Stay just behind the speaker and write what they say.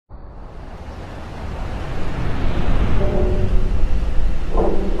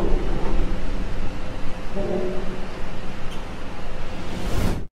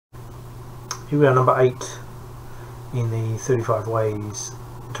Here we are, number 8 in the 35 ways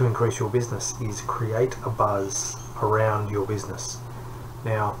to increase your business is create a buzz around your business.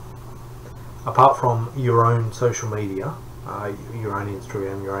 Now, apart from your own social media, your own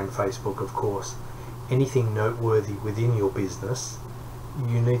Instagram, your own Facebook, of course, anything noteworthy within your business,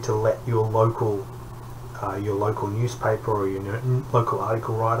 you need to let your local newspaper or your local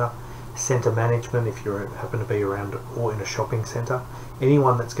article writer, centre management if you happen to be around or in a shopping centre,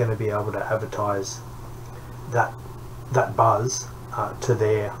 anyone that's going to be able to advertise that buzz to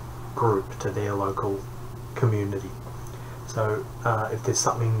their group, to their local community. So if there's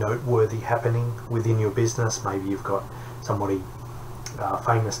something noteworthy happening within your business, maybe you've got somebody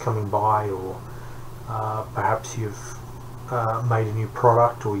famous coming by, or perhaps you've made a new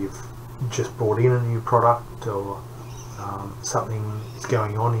product, or you've just brought in a new product, or something is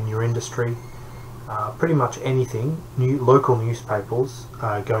going on in your industry, pretty much anything. Local newspapers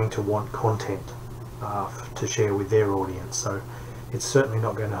are going to want content to share with their audience, so it's certainly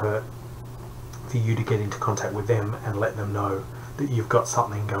not going to hurt for you to get into contact with them and let them know that you've got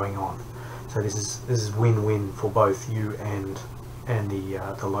something going on. So this is win-win for both you and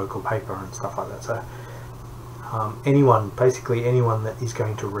the local paper and stuff like that. So basically anyone that is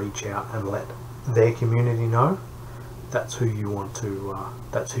going to reach out and let their community know, that's who you want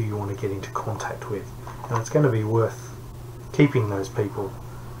to get into contact with, and it's going to be worth keeping those people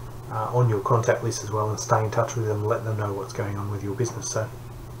on your contact list as well, and stay in touch with them, let them know what's going on with your business. So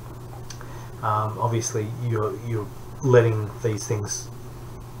obviously you're letting these things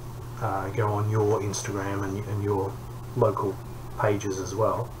go on your Instagram and your local pages as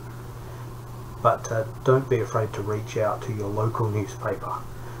well, but don't be afraid to reach out to your local newspaper.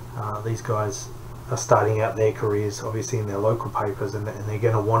 These guys are starting out their careers obviously in their local papers, and they're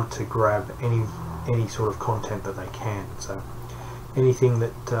going to want to grab any sort of content that they can. So anything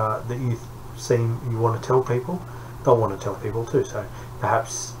that you you want to tell people, they'll want to tell people too. So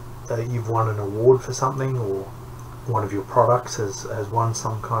perhaps you've won an award for something, or one of your products has won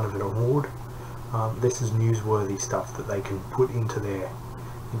some kind of an award. This is newsworthy stuff that they can put into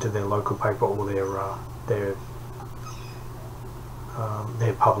their local paper or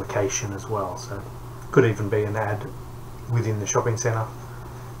their publication as well. So could even be an ad within the shopping centre.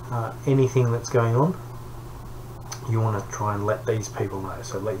 Anything that's going on, you want to try and let these people know.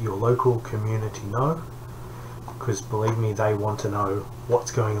 So let your local community know, because believe me, they want to know what's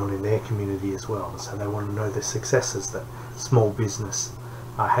going on in their community as well. So they want to know the successes that small business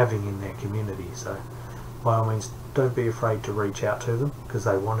are having in their community. So by all means, don't be afraid to reach out to them, because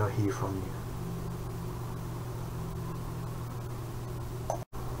they want to hear from you.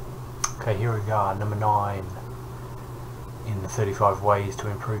 Okay, here we go, number 9 in the 35 ways to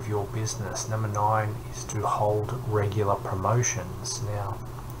improve your business. Number 9 is to hold regular promotions. Now,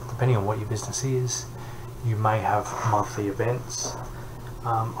 depending on what your business is, you may have monthly events.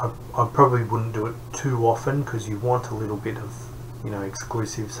 I probably wouldn't do it too often, because you want a little bit of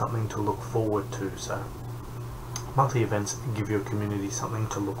exclusive, something to look forward to. So monthly events give your community something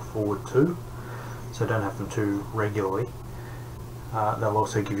to look forward to, so don't have them too regularly. They'll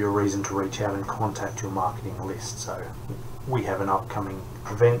also give you a reason to reach out and contact your marketing list. So we have an upcoming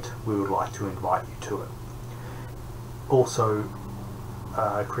event, we would like to invite you to it. Also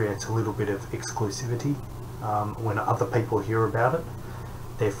creates a little bit of exclusivity. When other people hear about it,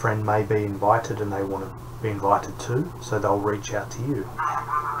 their friend may be invited and they want to be invited too, so they'll reach out to you.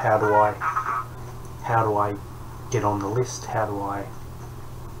 How do I get on the list? How do I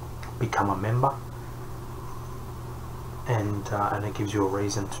become a member? And it gives you a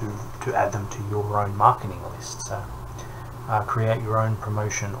reason to add them to your own marketing list. So create your own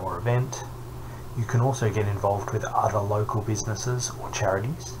promotion or event. You can also get involved with other local businesses or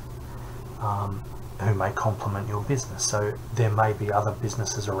charities who may complement your business. So there may be other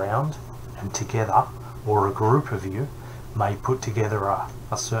businesses around, and together, or a group of you, may put together a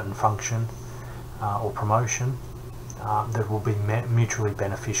certain function or promotion that will be mutually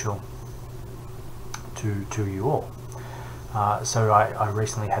beneficial to you all. So I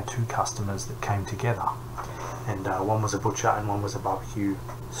recently had 2 customers that came together, and one was a butcher and one was a barbecue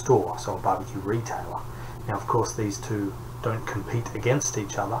store, so a barbecue retailer. Now of course these two don't compete against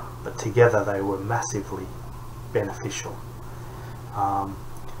each other, but together they were massively beneficial.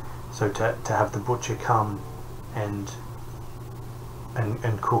 So to have the butcher come and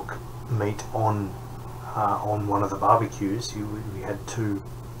cook meat on one of the barbecues, we had two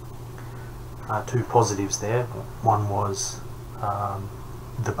positives there. One was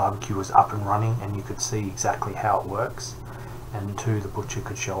the barbecue was up and running and you could see exactly how it works, and 2, the butcher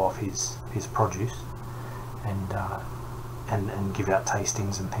could show off his produce, and and give out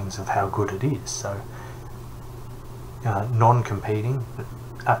tastings and things of how good it is. So non-competing, but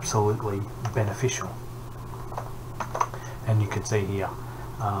absolutely beneficial. And you can see here,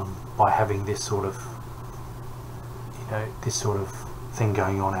 by having this sort of thing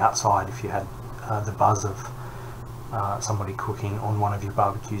going on outside, if you had the buzz of somebody cooking on one of your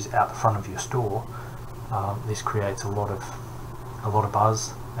barbecues out the front of your store, this creates a lot of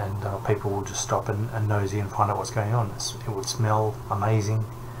buzz, and people will just stop and nosy and find out what's going on. It would smell amazing.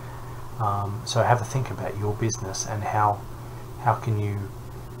 So have a think about your business and how can you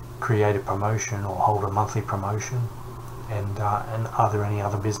create a promotion or hold a monthly promotion, and are there any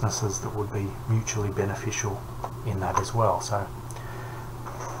other businesses that would be mutually beneficial in that as well. So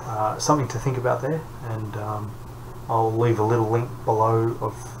something to think about there, and I'll leave a little link below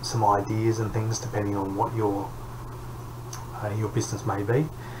of some ideas and things depending on what your business may be.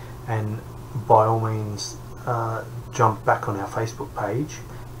 And by all means, jump back on our Facebook page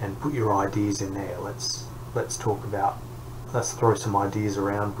and put your ideas in there. Let's throw some ideas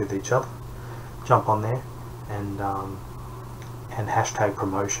around with each other. Jump on there and hashtag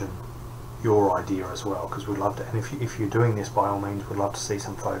promotion your idea as well, because we'd love to. And if you're doing this, by all means, we'd love to see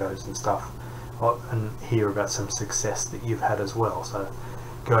some photos and stuff, and hear about some success that you've had as well. So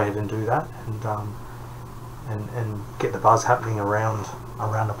go ahead and do that, and get the buzz happening around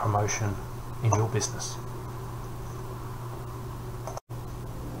a promotion in your business.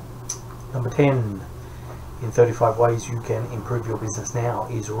 Number 10 in 35 ways you can improve your business now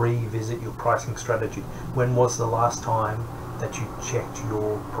is revisit your pricing strategy. When was the last time that you checked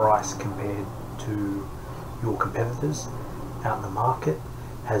your price compared to your competitors out in the market?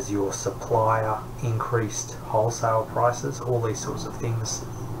 Has your supplier increased wholesale prices? All these sorts of things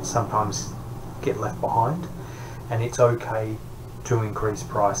sometimes get left behind, and it's okay to increase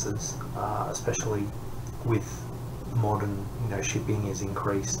prices, especially with modern, shipping has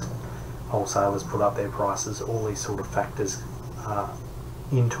increased, wholesalers put up their prices, all these sort of factors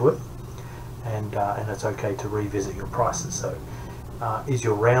into it, and it's okay to revisit your prices. So does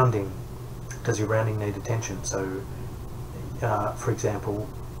your rounding need attention? So for example,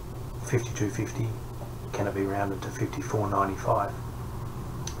 $52.50, can it be rounded to $54.95?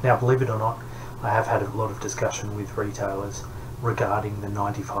 Now, believe it or not, I have had a lot of discussion with retailers regarding the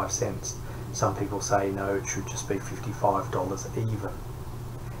 95 cents. Some people say no, it should just be $55 even.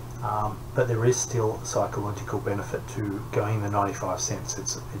 But there is still psychological benefit to going the 95 cents.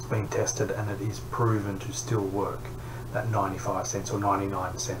 It's been tested and it is proven to still work, that 95 cents or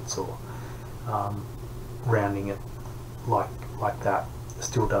 99 cents, or rounding it like that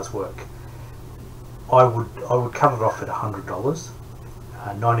still does work. I would cut it off at $100.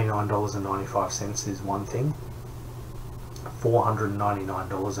 $99.95 is one thing.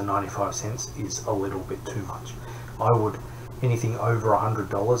 $499.95 is a little bit too much. Anything over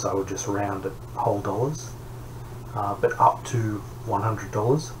 $100, I would just round it whole dollars. But up to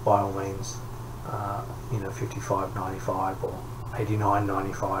 $100, by all means, $55.95 or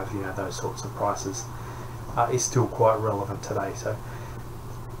 $89.95, those sorts of prices is still quite relevant today. So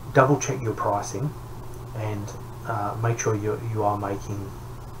double check your pricing and make sure you are making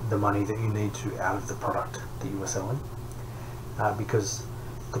the money that you need to out of the product that you are selling, because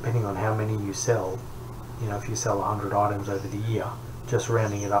depending on how many you sell, if you sell 100 items over the year, just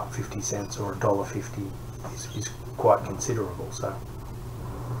rounding it up 50 cents or $1.50 is quite considerable. So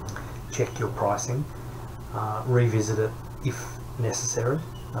check your pricing, revisit it if necessary.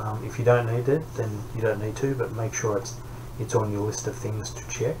 If you don't need it, then you don't need to, but make sure it's on your list of things to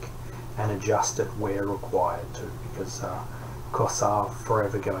check and adjust it where required to, because costs are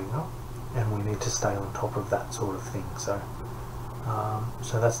forever going up and we need to stay on top of that sort of thing. So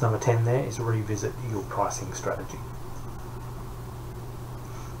so that's number 10 there, is revisit your pricing strategy.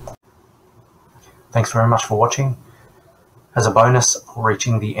 Thanks very much for watching. As a bonus,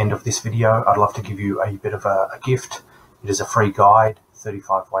 reaching the end of this video, I'd love to give you a bit of a gift. It is a free guide,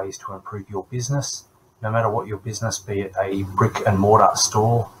 35 ways to improve your business. No matter what your business, be it a brick and mortar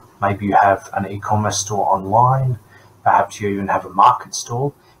store, maybe you have an e-commerce store online, perhaps you even have a market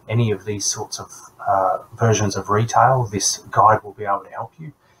store, any of these sorts of versions of retail, this guide will be able to help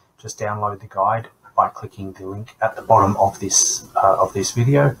you. Just download the guide by clicking the link at the bottom of this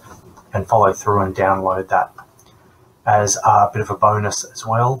video and follow through and download that. As a bit of a bonus as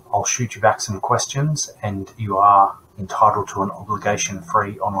well, I'll shoot you back some questions and you are entitled to an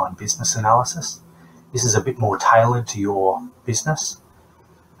obligation-free online business analysis. This is a bit more tailored to your business.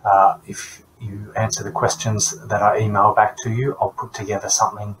 If you answer the questions that I email back to you, I'll put together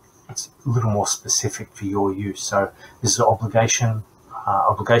something that's a little more specific for your use. So this is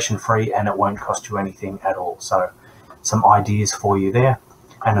obligation-free and it won't cost you anything at all. So some ideas for you there.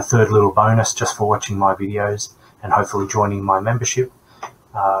 And a third little bonus just for watching my videos and hopefully joining my membership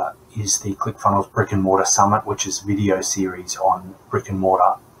is the ClickFunnels Brick and Mortar Summit, which is a video series on brick and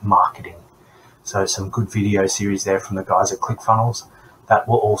mortar marketing. So some good video series there from the guys at ClickFunnels that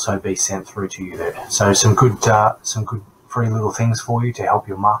will also be sent through to you there. So some good free little things for you to help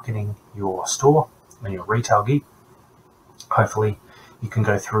your marketing, your store and your retail gig. Hopefully you can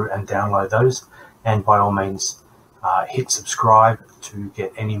go through and download those, and by all means hit subscribe to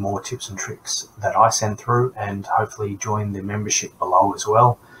get any more tips and tricks that I send through, and hopefully join the membership below as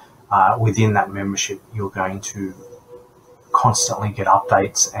well. Within that membership, you're going to constantly get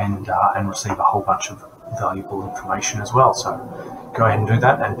updates and receive a whole bunch of valuable information as well. So go ahead and do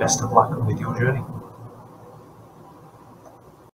that, and best of luck with your journey.